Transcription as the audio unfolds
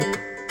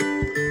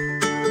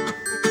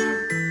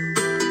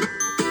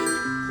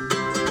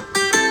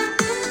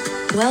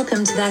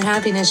Welcome to That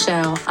Happiness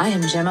Show. I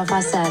am Gemma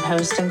Fawcett,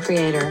 host and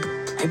creator.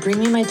 I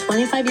bring you my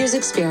 25 years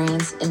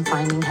experience in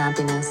finding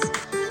happiness.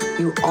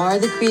 You are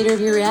the creator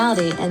of your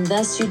reality, and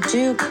thus you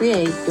do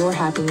create your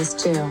happiness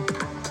too.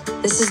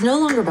 This is no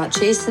longer about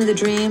chasing the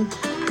dream,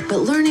 but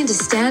learning to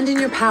stand in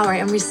your power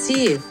and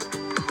receive.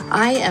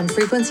 I am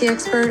frequency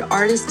expert,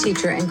 artist,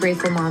 teacher, and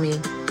grateful mommy,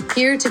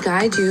 here to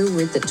guide you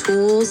with the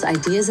tools,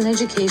 ideas, and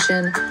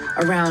education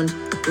around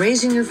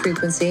raising your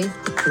frequency,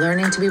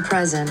 learning to be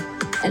present,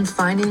 and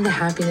finding the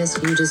happiness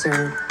you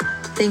deserve.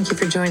 Thank you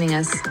for joining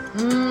us.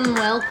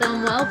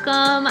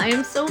 Welcome. I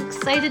am so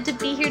excited to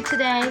be here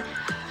today.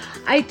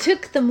 I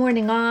took the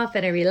morning off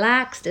and I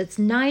relaxed. It's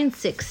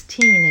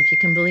 9:16, if you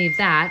can believe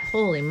that.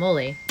 Holy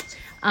moly.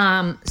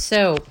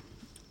 So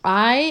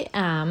I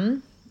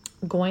am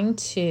going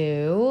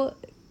to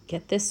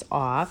get this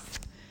off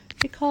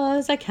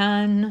because I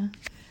can.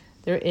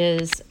 There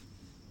is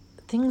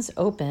things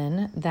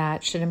open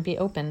that shouldn't be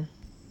open.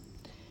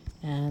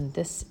 And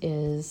this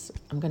is,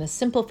 I'm going to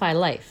simplify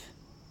life.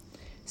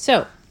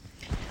 So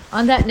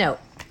on that note,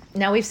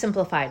 now we've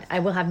simplified. I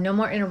will have no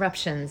more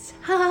interruptions.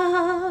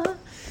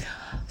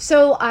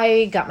 So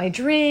I got my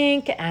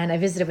drink and I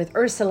visited with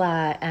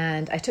Ursula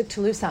and I took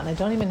Toulouse out and I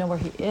don't even know where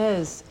he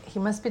is. He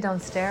must be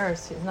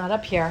downstairs. He's not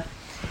up here.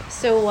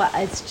 So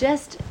it's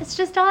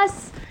just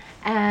us.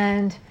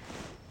 And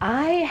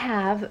I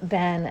have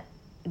been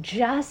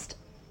just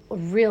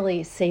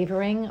really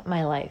savoring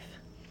my life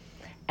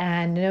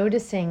and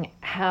noticing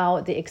how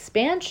the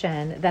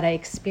expansion that I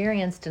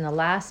experienced in the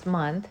last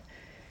month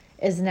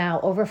is now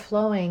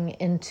overflowing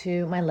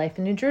into my life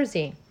in New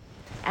Jersey.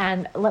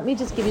 And let me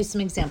just give you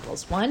some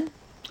examples. One,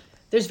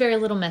 there's very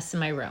little mess in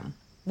my room,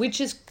 which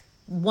is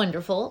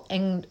wonderful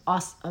and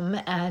awesome.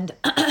 And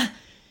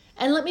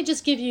and let me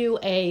just give you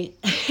a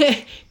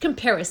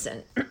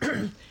comparison.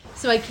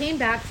 So I came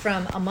back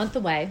from a month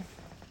away.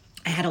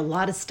 I had a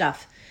lot of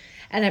stuff.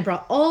 And I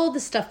brought all the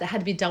stuff that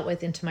had to be dealt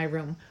with into my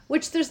room,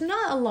 which there's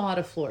not a lot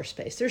of floor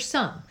space. There's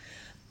some.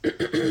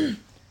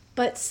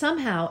 But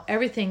somehow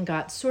everything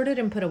got sorted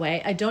and put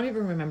away. I don't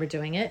even remember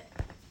doing it.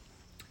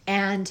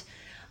 And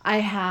I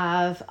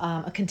have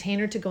a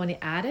container to go in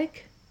the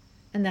attic,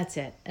 and that's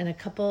it. And a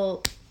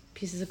couple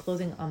pieces of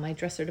clothing on my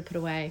dresser to put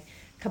away,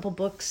 a couple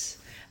books.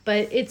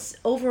 But it's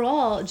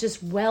overall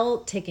just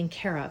well taken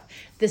care of.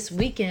 This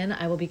weekend,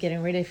 I will be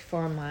getting ready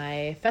for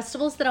my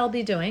festivals that I'll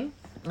be doing.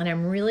 And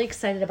I'm really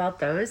excited about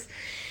those.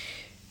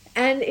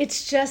 And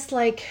it's just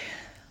like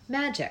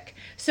magic.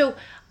 So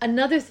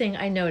another thing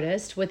I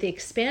noticed with the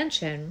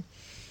expansion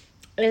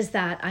is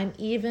that I'm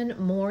even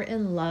more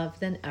in love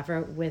than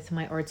ever with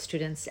my art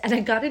students. And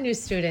I got a new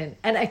student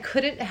and I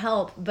couldn't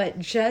help but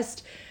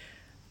just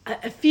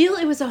I feel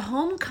it was a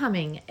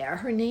homecoming.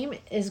 Her name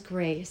is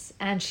Grace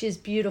and she's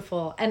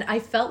beautiful. And I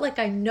felt like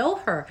I know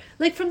her,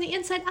 like from the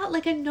inside out,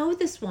 like I know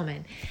this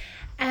woman.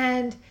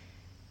 And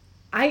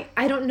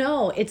I don't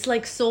know. It's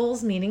like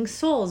souls meeting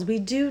souls. We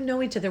do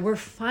know each other. We're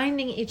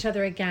finding each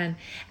other again.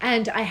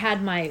 And I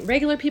had my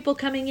regular people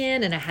coming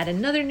in and I had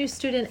another new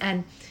student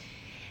and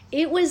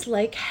it was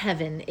like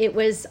heaven. It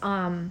was,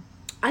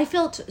 I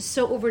felt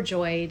so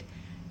overjoyed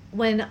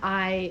when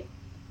I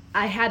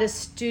had a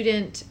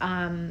student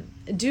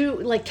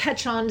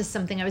catch on to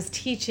something I was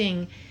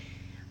teaching.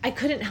 I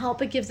couldn't help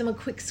but give them a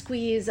quick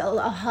squeeze,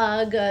 a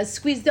hug,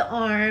 squeeze the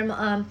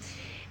arm.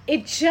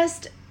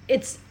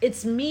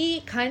 It's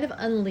me kind of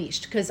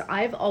unleashed because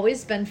I've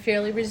always been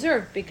fairly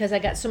reserved because I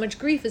got so much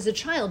grief as a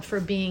child for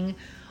being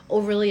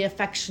overly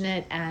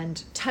affectionate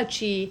and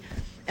touchy.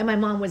 And my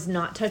mom was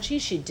not touchy.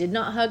 She did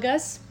not hug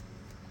us.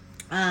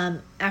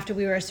 After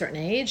we were a certain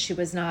age, she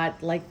was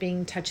not like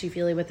being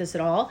touchy-feely with us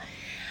at all.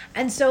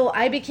 And so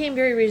I became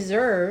very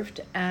reserved,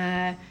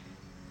 for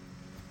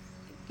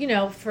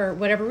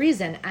whatever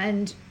reason.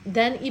 And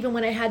then even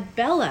when I had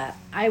Bella,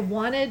 I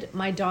wanted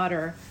my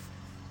daughter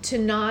to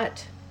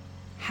not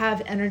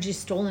have energy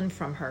stolen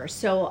from her.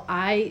 So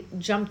I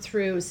jumped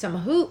through some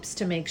hoops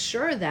to make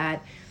sure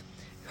that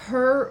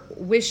her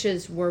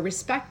wishes were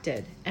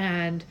respected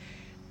and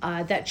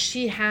that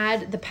she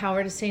had the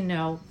power to say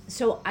no.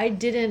 So I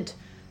didn't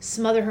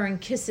smother her in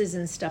kisses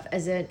and stuff.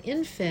 As an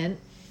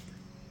infant,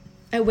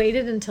 I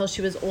waited until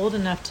she was old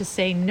enough to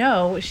say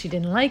no, she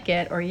didn't like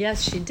it, or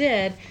yes, she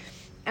did.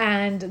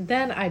 And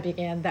then I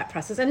began that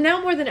process. And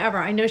now more than ever,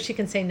 I know she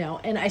can say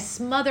no. And I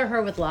smother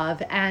her with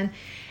love. And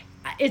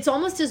it's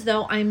almost as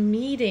though I'm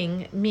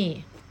meeting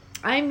me.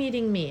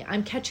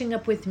 I'm catching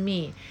up with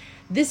me.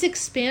 This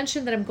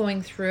expansion that I'm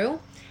going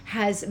through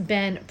has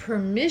been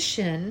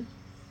permission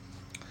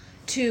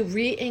to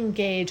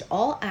re-engage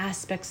all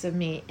aspects of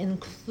me,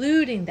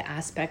 including the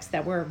aspects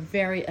that were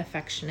very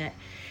affectionate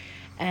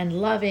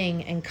and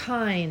loving and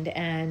kind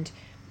and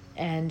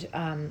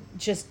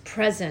just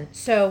present.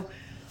 So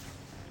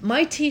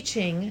my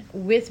teaching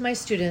with my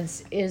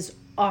students is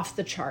off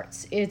the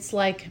charts. It's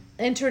like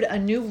entered a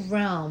new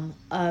realm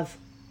of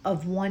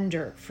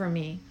wonder for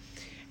me.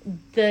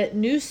 The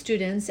new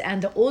students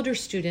and the older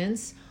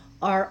students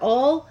are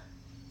all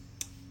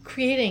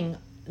creating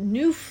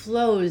new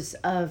flows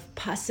of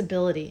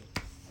possibility.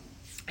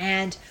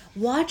 And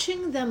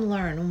watching them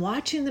learn,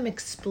 watching them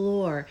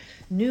explore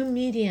new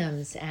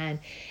mediums and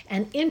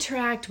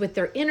interact with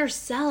their inner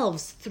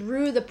selves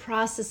through the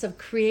process of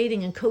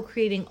creating and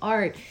co-creating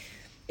art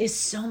is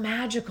so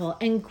magical.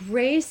 And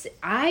Grace,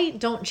 I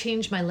don't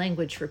change my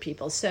language for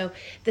people. So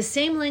the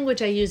same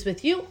language I use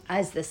with you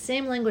as the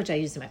same language I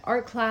use in my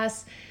art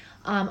class,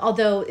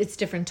 although it's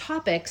different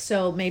topics,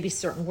 so maybe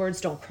certain words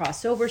don't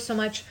cross over so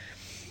much.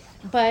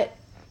 But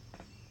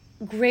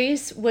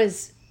Grace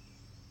was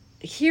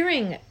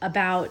hearing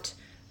about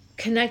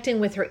connecting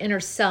with her inner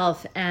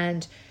self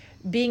and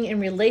being in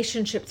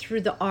relationship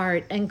through the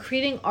art and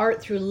creating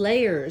art through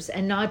layers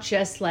and not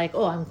just like,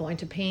 oh, I'm going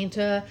to paint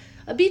a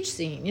beach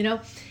scene, you know?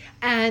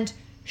 And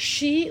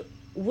she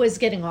was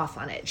getting off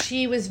on it.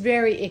 She was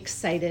very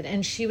excited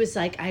and she was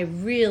like, I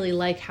really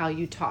like how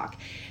you talk.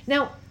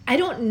 Now, I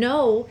don't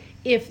know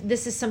if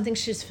this is something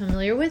she's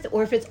familiar with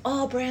or if it's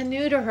all brand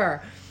new to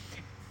her.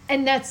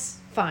 And that's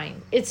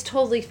fine. It's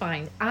totally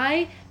fine.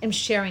 I am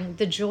sharing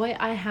the joy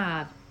I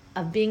have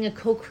of being a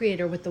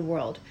co-creator with the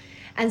world.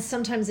 And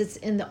sometimes it's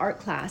in the art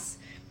class,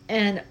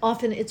 and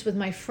often it's with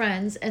my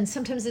friends, and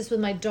sometimes it's with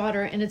my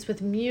daughter, and it's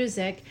with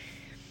music,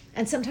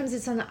 and sometimes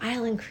it's on the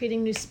island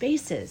creating new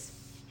spaces.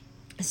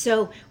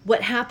 So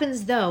what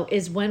happens though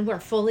is when we're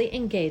fully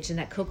engaged in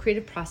that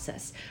co-creative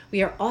process,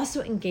 we are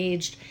also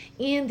engaged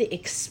in the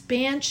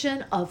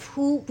expansion of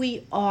who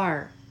we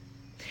are.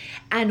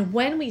 And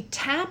when we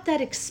tap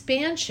that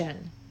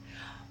expansion,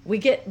 we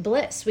get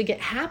bliss, we get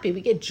happy, we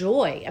get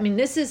joy. I mean,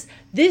 this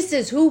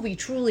is who we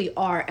truly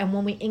are. And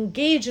when we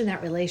engage in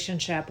that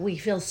relationship, we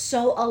feel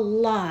so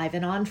alive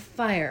and on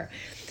fire.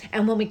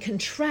 And when we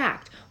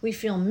contract, we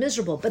feel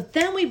miserable. But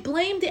then we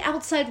blame the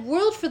outside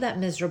world for that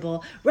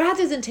miserable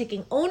rather than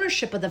taking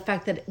ownership of the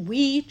fact that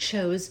we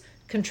chose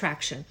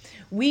contraction.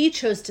 We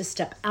chose to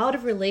step out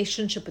of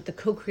relationship with the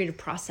co-creative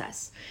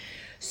process.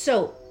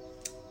 So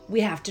we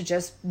have to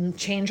just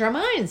change our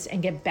minds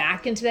and get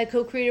back into that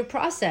co-creative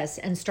process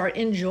and start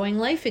enjoying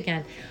life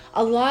again.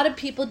 A lot of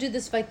people do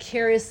this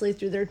vicariously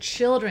through their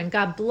children.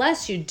 God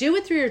bless you. Do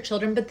it through your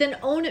children, but then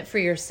own it for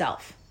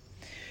yourself.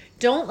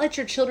 Don't let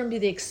your children be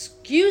the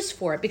excuse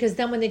for it, because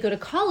then when they go to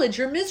college,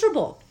 you're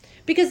miserable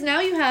because now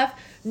you have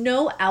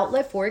no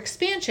outlet for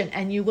expansion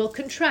and you will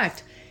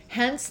contract.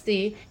 Hence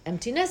the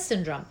empty nest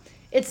syndrome.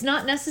 It's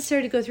not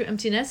necessary to go through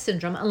empty nest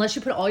syndrome unless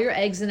you put all your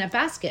eggs in that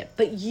basket.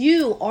 But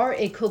you are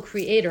a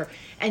co-creator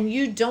and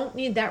you don't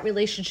need that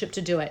relationship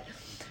to do it.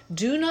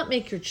 Do not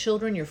make your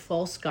children your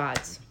false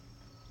gods.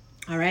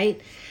 All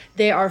right?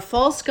 They are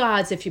false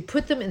gods if you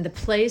put them in the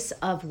place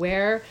of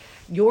where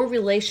your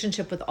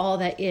relationship with all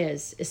that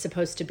is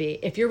supposed to be.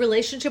 If your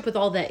relationship with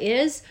all that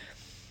is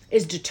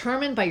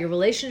determined by your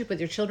relationship with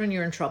your children,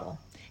 you're in trouble.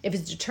 If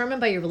it's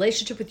determined by your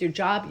relationship with your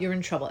job, you're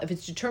in trouble. If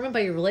it's determined by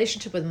your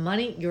relationship with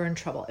money, you're in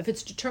trouble. If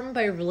it's determined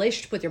by your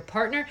relationship with your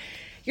partner,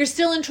 you're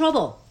still in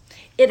trouble.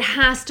 It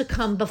has to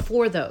come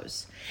before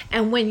those.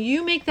 And when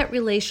you make that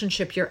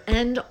relationship your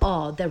end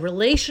all, the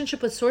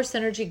relationship with source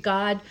energy,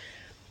 God,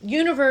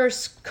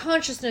 universe,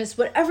 consciousness,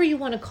 whatever you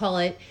want to call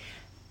it,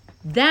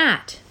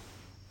 that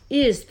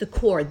is the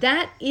core.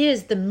 That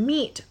is the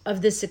meat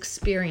of this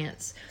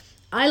experience.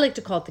 I like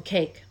to call it the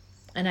cake.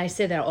 And I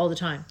say that all the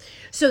time.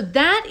 So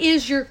that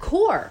is your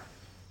core.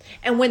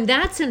 And when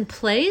that's in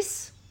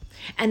place,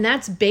 and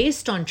that's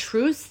based on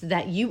truths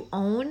that you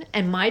own,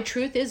 and my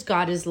truth is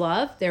God is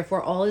love,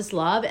 therefore all is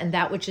love, and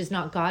that which is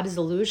not God is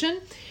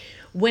illusion.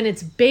 When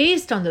it's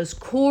based on those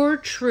core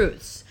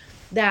truths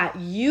that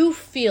you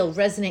feel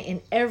resonate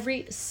in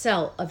every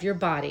cell of your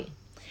body,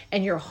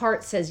 and your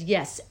heart says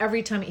yes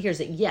every time it hears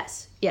it,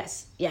 yes,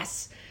 yes,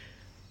 yes,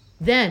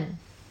 then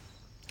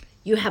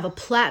you have a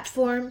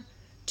platform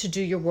to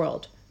do your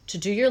world, to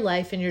do your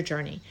life and your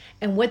journey.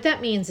 And what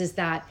that means is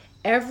that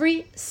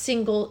every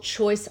single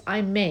choice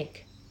I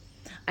make,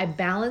 I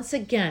balance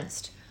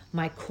against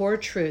my core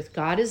truth,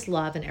 God is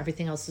love and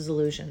everything else is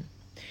illusion.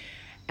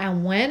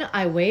 And when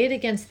I weigh it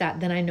against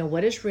that, then I know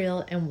what is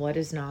real and what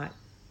is not.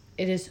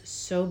 It is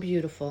so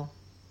beautiful.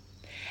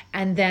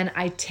 And then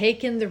I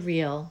take in the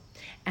real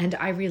and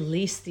I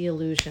release the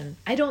illusion.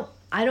 I don't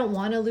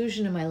want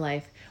illusion in my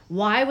life.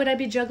 Why would I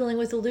be juggling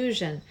with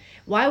illusion?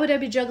 Why would I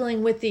be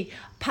juggling with the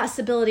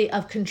possibility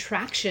of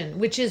contraction,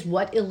 which is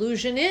what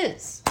illusion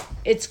is?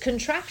 It's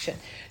contraction.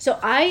 So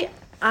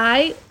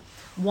I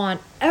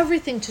want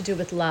everything to do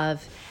with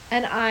love,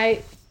 and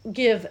I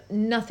give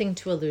nothing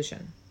to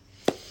illusion.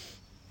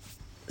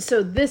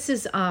 So this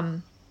is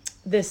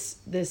this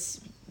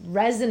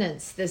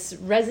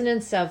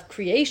resonance of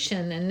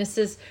creation, and this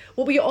is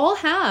what we all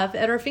have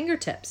at our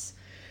fingertips.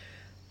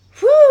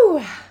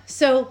 Whew!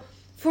 So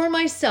for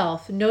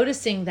myself,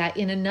 noticing that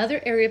in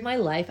another area of my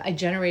life, I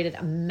generated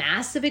a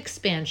massive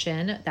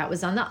expansion. That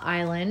was on the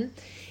island.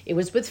 It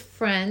was with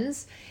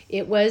friends.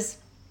 It was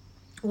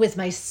with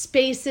my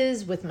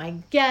spaces, with my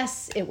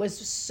guests. It was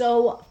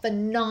so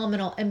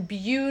phenomenal and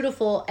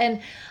beautiful.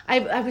 And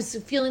I was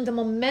feeling the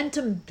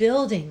momentum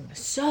building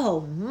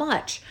so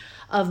much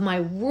of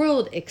my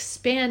world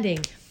expanding.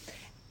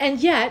 And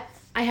yet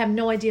I have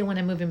no idea when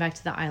I'm moving back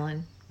to the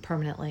island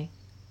permanently.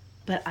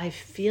 but I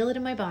feel it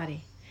in my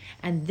body.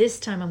 And this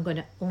time I'm going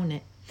to own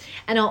it.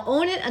 And I'll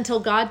own it until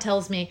God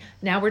tells me,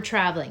 now we're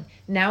traveling,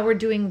 now we're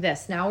doing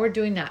this, now we're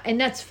doing that.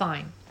 And that's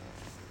fine.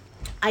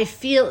 I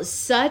feel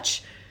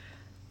such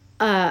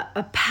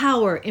a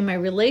power in my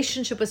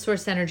relationship with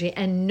source energy,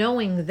 and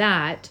knowing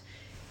that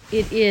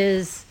it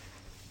is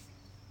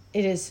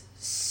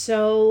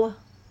so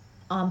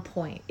on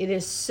point. It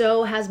is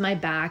so has my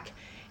back.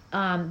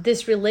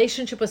 This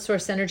relationship with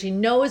source energy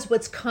knows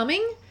what's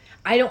coming.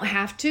 I don't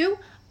have to.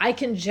 I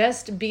can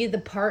just be the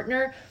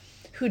partner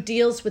who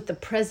deals with the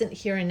present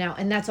here and now.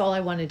 And that's all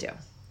I want to do.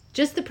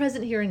 Just the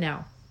present here and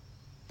now.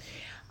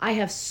 I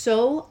have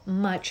so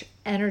much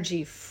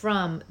energy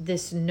from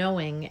this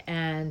knowing,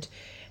 and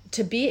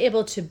to be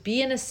able to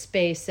be in a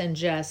space and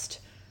just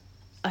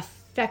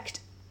affect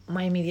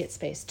my immediate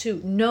space,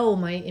 to know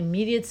my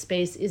immediate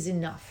space is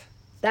enough.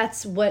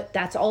 That's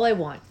all I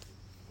want.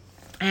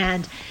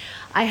 And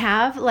I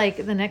have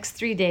like the next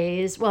 3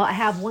 days, well, I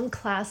have one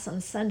class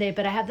on Sunday,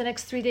 but I have the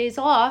next 3 days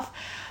off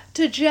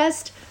to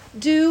just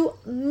do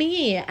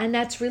me, and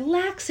that's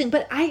relaxing.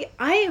 But I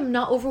am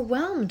not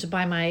overwhelmed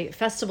by my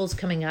festivals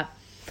coming up.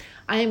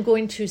 I am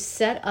going to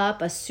set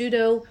up a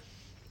pseudo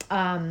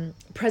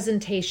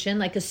presentation,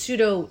 like a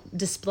pseudo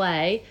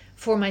display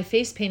for my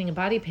face painting and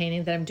body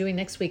painting that I'm doing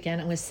next weekend.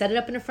 I'm going to set it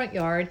up in the front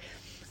yard.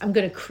 I'm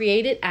going to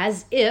create it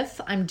as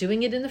if I'm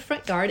doing it in the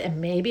front yard,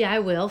 and maybe I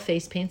will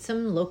face paint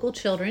some local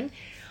children.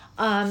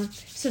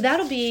 So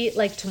that'll be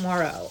like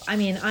tomorrow. I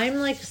mean, I'm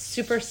like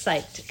super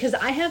psyched because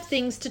I have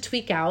things to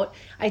tweak out.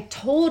 I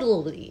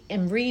totally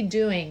am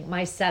redoing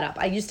my setup.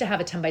 I used to have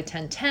a 10 by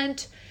 10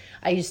 tent.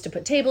 I used to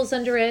put tables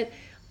under it.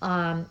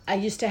 I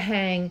used to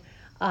hang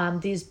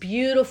these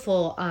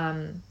beautiful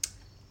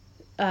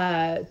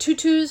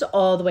tutus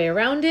all the way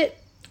around it.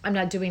 I'm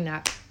not doing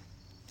that.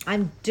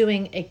 I'm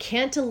doing a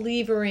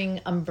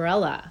cantilevering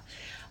umbrella,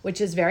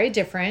 which is very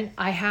different.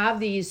 I have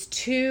these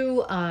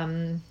two,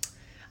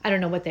 I don't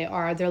know what they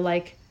are. They're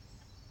like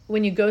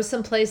when you go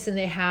someplace and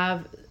they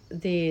have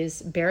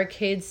these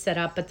barricades set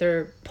up, but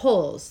they're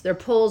poles. They're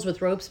poles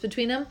with ropes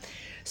between them.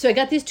 So I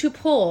got these two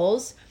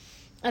poles,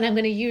 and I'm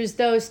going to use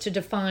those to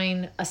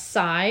define a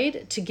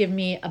side to give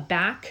me a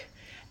back.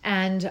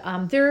 And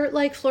they're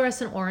like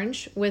fluorescent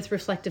orange with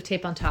reflective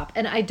tape on top.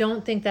 And I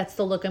don't think that's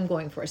the look I'm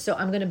going for. So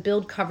I'm going to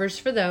build covers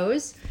for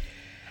those.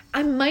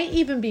 I might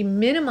even be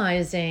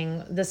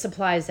minimizing the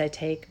supplies I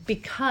take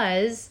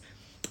because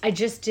I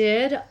just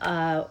did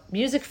a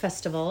music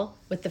festival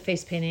with the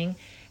face painting,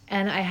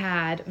 and I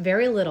had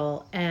very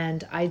little,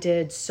 and I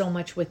did so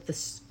much with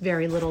this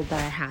very little that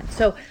I had.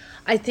 So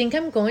I think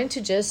I'm going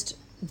to just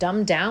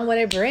dumb down what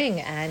I bring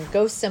and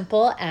go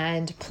simple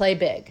and play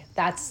big.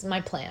 That's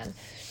my plan.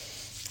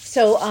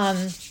 So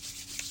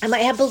I might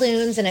have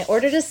balloons, and I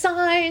ordered a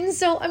sign,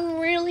 so I'm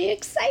really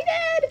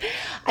excited.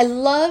 I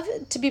love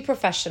to be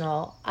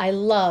professional. I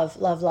love,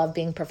 love, love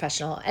being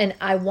professional, and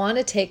I want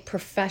to take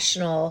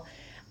professional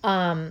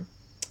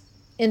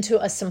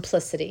into a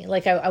simplicity.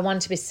 Like I want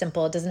it to be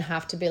simple. It doesn't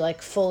have to be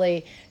like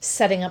fully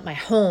setting up my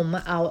home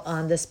out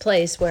on this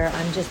place where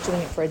I'm just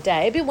doing it for a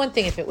day. It'd be one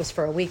thing if it was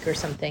for a week or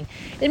something.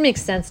 It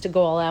makes sense to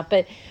go all out.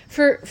 But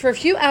for a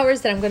few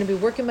hours that I'm going to be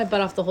working my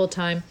butt off the whole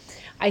time,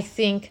 I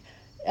think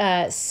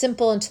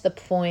simple and to the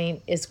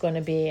point is going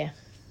to be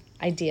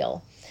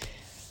ideal.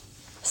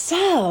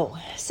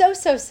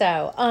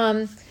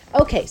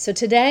 Okay, so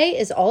today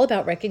is all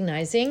about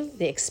recognizing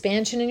the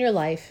expansion in your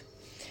life,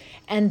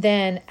 and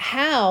then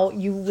how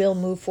you will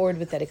move forward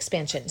with that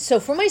expansion. So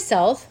for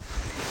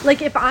myself,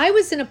 like if I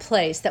was in a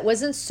place that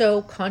wasn't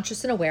so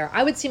conscious and aware,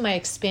 I would see my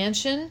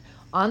expansion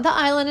on the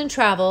island and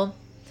travel.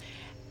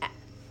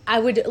 I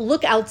would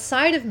look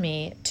outside of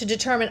me to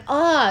determine,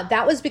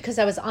 that was because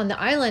I was on the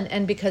island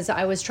and because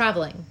I was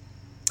traveling.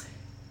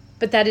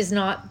 But that is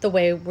not the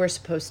way we're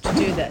supposed to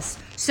do this.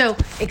 So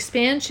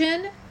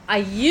expansion, I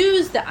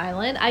used the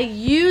island, I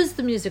used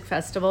the music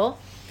festival,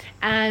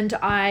 and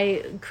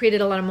I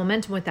created a lot of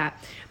momentum with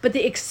that. But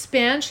the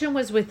expansion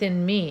was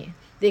within me.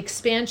 The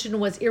expansion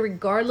was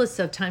irregardless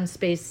of time,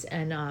 space,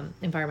 and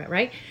environment,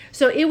 right?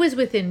 So it was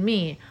within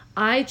me.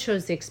 I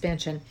chose the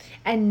expansion.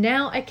 And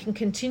now I can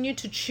continue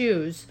to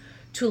choose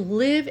to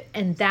live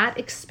in that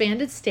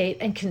expanded state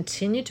and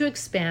continue to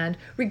expand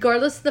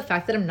regardless of the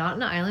fact that I'm not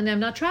on an island and I'm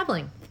not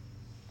traveling.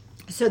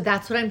 So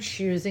that's what I'm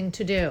choosing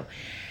to do.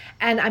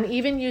 And I'm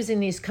even using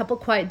these couple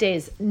quiet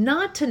days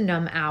not to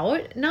numb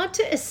out, not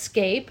to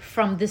escape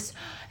from this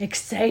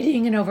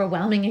exciting and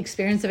overwhelming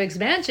experience of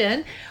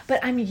expansion, but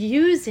I'm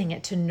using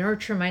it to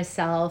nurture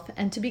myself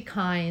and to be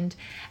kind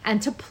and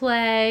to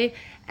play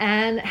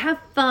and have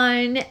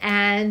fun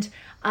and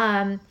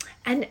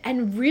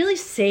really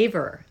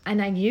savor.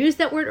 And I used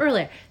that word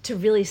earlier, to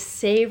really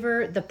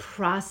savor the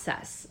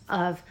process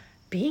of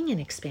being in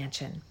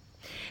expansion.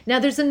 Now,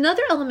 there's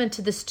another element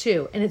to this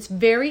too, and it's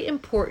very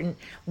important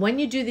when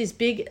you do these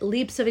big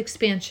leaps of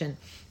expansion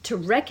to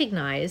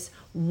recognize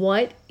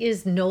what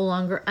is no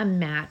longer a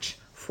match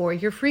for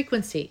your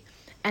frequency.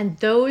 And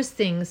those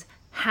things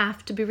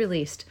have to be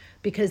released.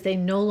 because they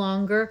no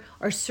longer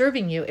are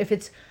serving you. If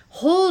it's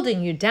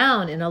holding you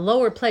down in a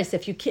lower place,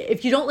 if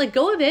you don't let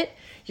go of it,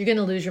 you're going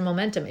to lose your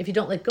momentum. If you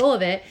don't let go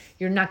of it,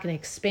 you're not going to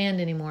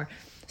expand anymore.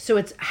 So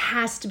it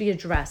has to be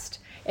addressed.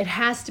 It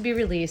has to be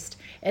released.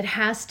 It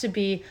has to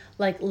be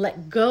like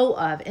let go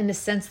of, in the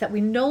sense that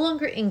we no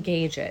longer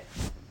engage it.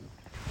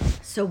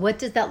 So what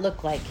does that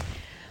look like?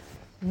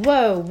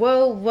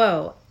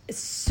 Whoa.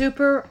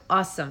 Super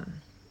awesome.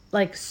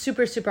 Like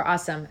super, super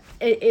awesome.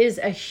 It is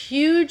a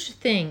huge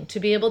thing to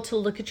be able to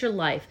look at your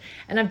life.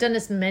 And I've done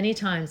this many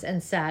times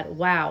and said,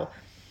 wow,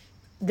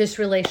 this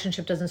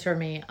relationship doesn't serve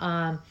me.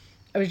 I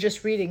was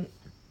just reading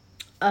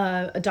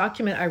a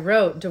document I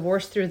wrote,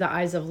 Divorce Through the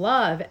Eyes of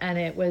Love, and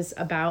it was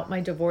about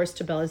my divorce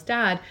to Bella's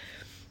dad.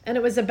 And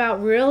it was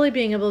about really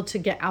being able to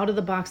get out of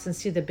the box and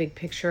see the big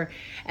picture,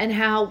 and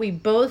how we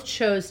both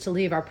chose to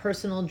leave our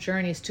personal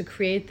journeys to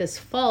create this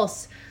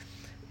false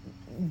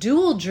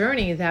dual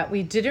journey that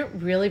we didn't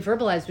really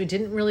verbalize, we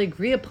didn't really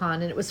agree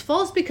upon. And it was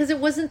false because it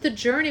wasn't the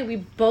journey we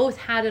both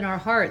had in our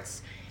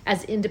hearts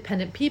as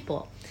independent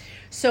people.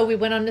 So we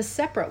went on a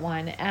separate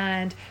one,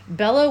 and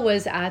Bella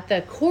was at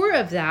the core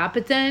of that,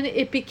 but then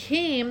it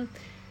became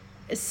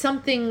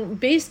something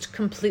based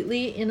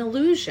completely in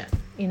illusion.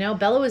 You know,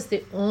 Bella was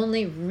the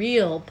only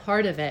real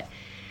part of it.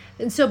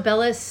 And so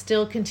Bella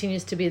still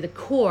continues to be the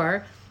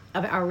core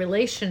of our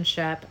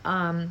relationship,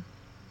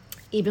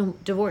 even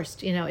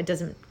divorced. You know, it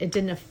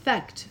didn't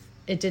affect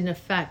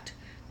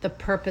the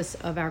purpose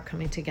of our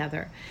coming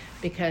together,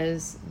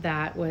 because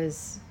that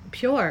was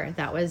pure,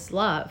 that was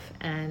love,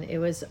 and it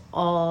was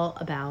all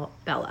about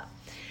Bella.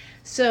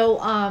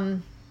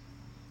 So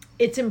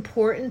it's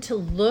important to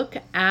look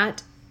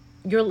at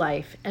your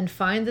life and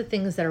find the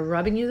things that are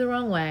rubbing you the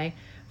wrong way,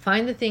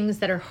 find the things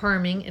that are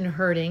harming and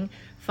hurting,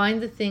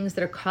 find the things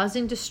that are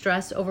causing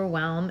distress,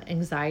 overwhelm,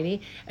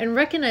 anxiety, and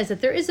recognize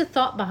that there is a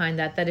thought behind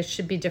that it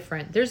should be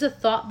different. There's a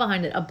thought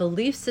behind it, a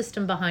belief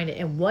system behind it.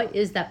 And what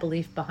is that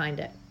belief behind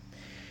it?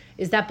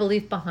 Is that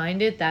belief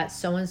behind it that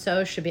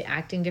so-and-so should be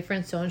acting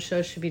different,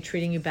 so-and-so should be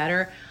treating you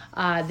better,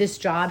 this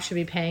job should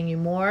be paying you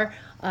more?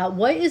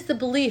 What is the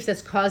belief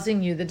that's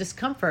causing you the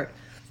discomfort?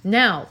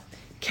 Now,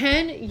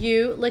 can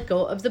you let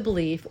go of the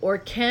belief, or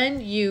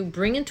can you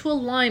bring into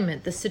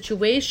alignment the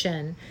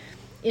situation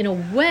in a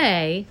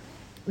way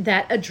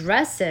that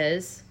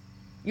addresses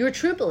your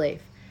true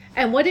belief?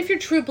 And what if your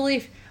true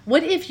belief,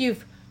 what if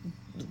you've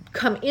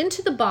come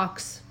into the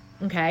box,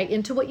 okay,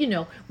 into what you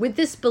know, with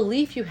this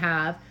belief you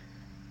have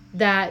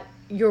that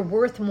you're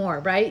worth more,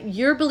 right?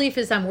 Your belief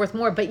is I'm worth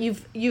more, but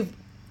you've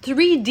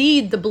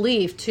 3D'd the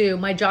belief to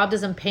my job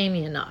doesn't pay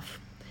me enough.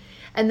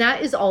 And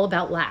that is all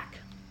about lack.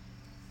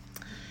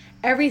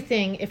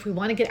 Everything, if we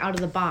want to get out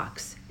of the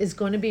box, is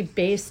going to be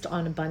based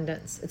on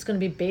abundance. It's going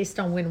to be based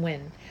on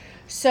win-win.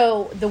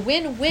 So the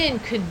win-win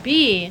could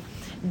be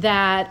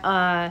that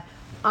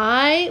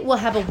I will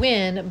have a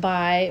win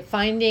by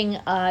finding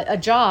a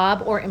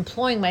job or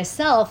employing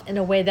myself in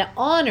a way that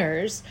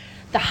honors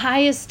the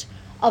highest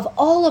of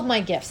all of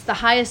my gifts, the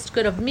highest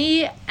good of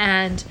me,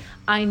 and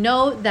I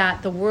know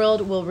that the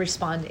world will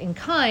respond in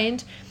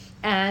kind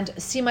and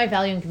see my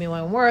value and give me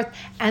my worth,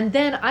 and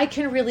then I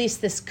can release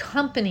this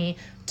company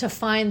to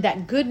find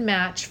that good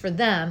match for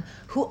them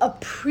who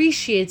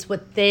appreciates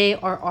what they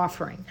are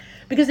offering.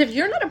 Because if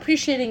you're not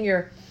appreciating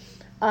your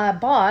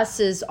boss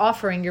is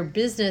offering, your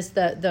business,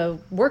 the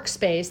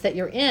workspace that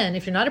you're in,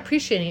 if you're not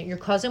appreciating it, you're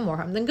causing more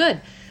harm than good,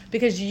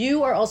 because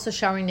you are also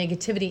showering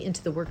negativity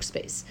into the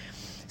workspace.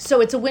 So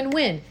it's a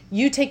win-win.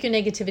 You take your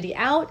negativity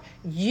out,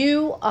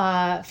 you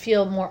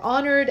feel more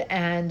honored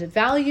and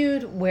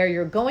valued where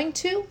you're going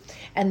to,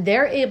 and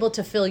they're able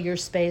to fill your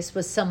space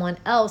with someone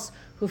else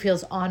who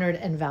feels honored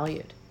and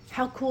valued.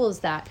 How cool is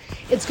that?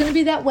 It's going to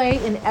be that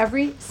way in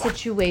every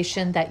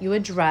situation that you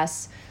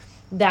address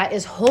that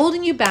is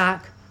holding you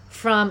back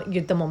from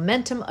the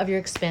momentum of your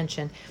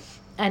expansion.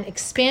 And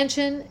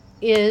expansion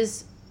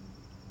is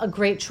a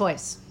great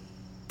choice.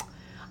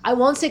 I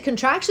won't say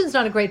contraction is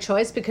not a great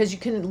choice, because you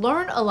can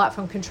learn a lot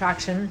from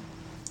contraction,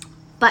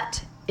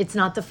 but it's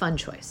not the fun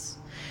choice.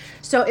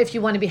 So if you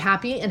want to be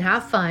happy and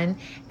have fun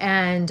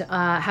and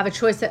have a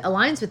choice that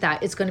aligns with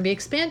that, it's going to be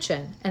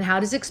expansion. And how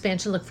does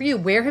expansion look for you?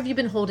 Where have you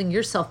been holding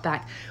yourself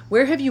back?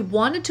 Where have you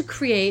wanted to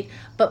create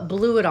but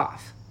blew it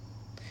off?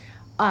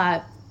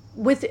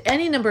 With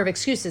any number of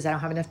excuses. I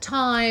don't have enough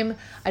time.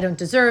 I don't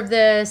deserve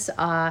this.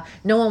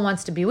 No one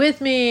wants to be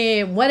with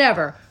me,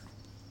 whatever.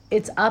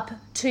 It's up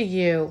to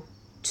you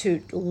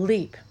to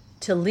leap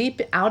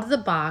out of the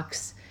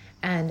box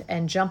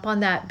and jump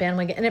on that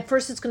bandwagon. And at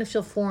first it's going to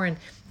feel foreign,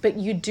 but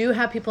you do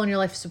have people in your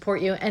life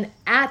support you. And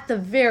at the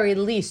very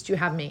least, you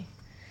have me.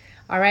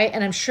 All right.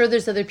 And I'm sure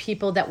there's other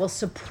people that will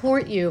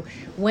support you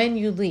when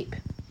you leap.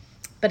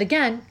 But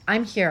again,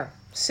 I'm here.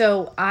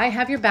 So I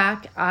have your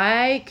back.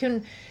 I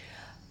can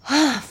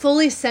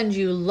fully send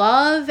you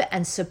love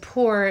and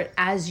support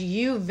as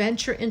you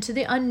venture into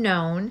the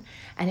unknown.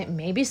 And it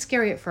may be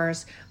scary at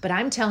first, but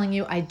I'm telling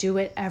you, I do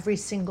it every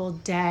single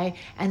day.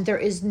 And there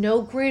is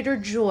no greater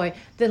joy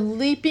than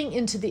leaping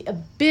into the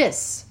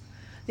abyss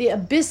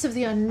of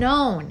the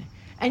unknown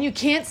and you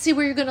can't see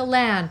where you're going to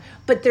land,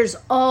 but there's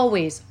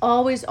always,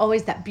 always,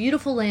 always that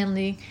beautiful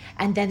landing.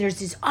 And then there's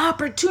these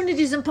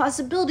opportunities and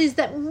possibilities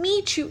that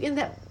meet you in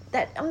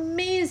that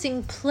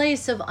amazing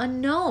place of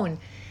unknown.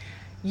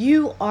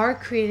 You are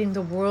creating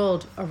the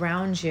world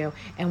around you.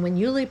 And when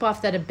you leap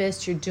off that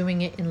abyss, you're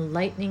doing it in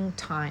lightning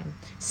time.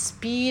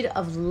 Speed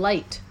of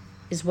light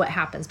is what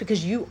happens,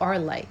 because you are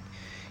light.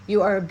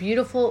 You are a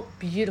beautiful,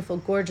 beautiful,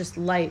 gorgeous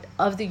light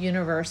of the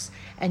universe,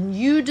 and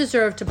you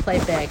deserve to play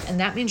big. And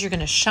that means you're going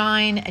to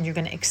shine and you're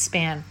going to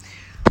expand.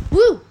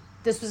 Woo!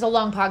 This was a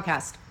long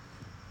podcast.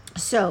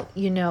 So,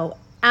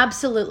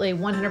 absolutely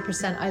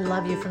 100%, I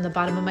love you from the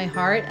bottom of my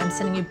heart. I'm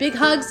sending you big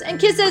hugs and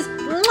kisses.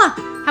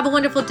 Mwah! Have a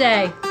wonderful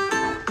day.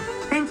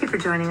 Thank you for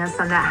joining us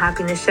on That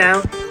Happiness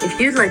Show. If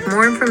you'd like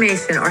more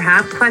information or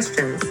have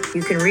questions,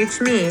 you can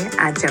reach me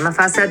at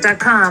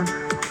GemmaFawcett.com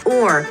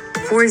or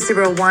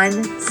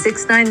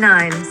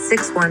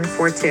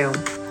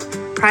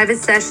 401-699-6142. Private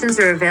sessions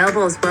are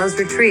available as well as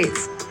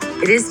retreats.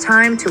 It is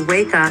time to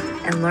wake up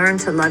and learn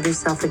to love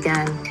yourself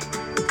again.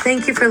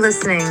 Thank you for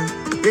listening.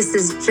 This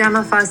is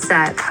Gemma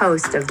Fawcett,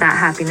 host of That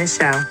Happiness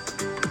Show.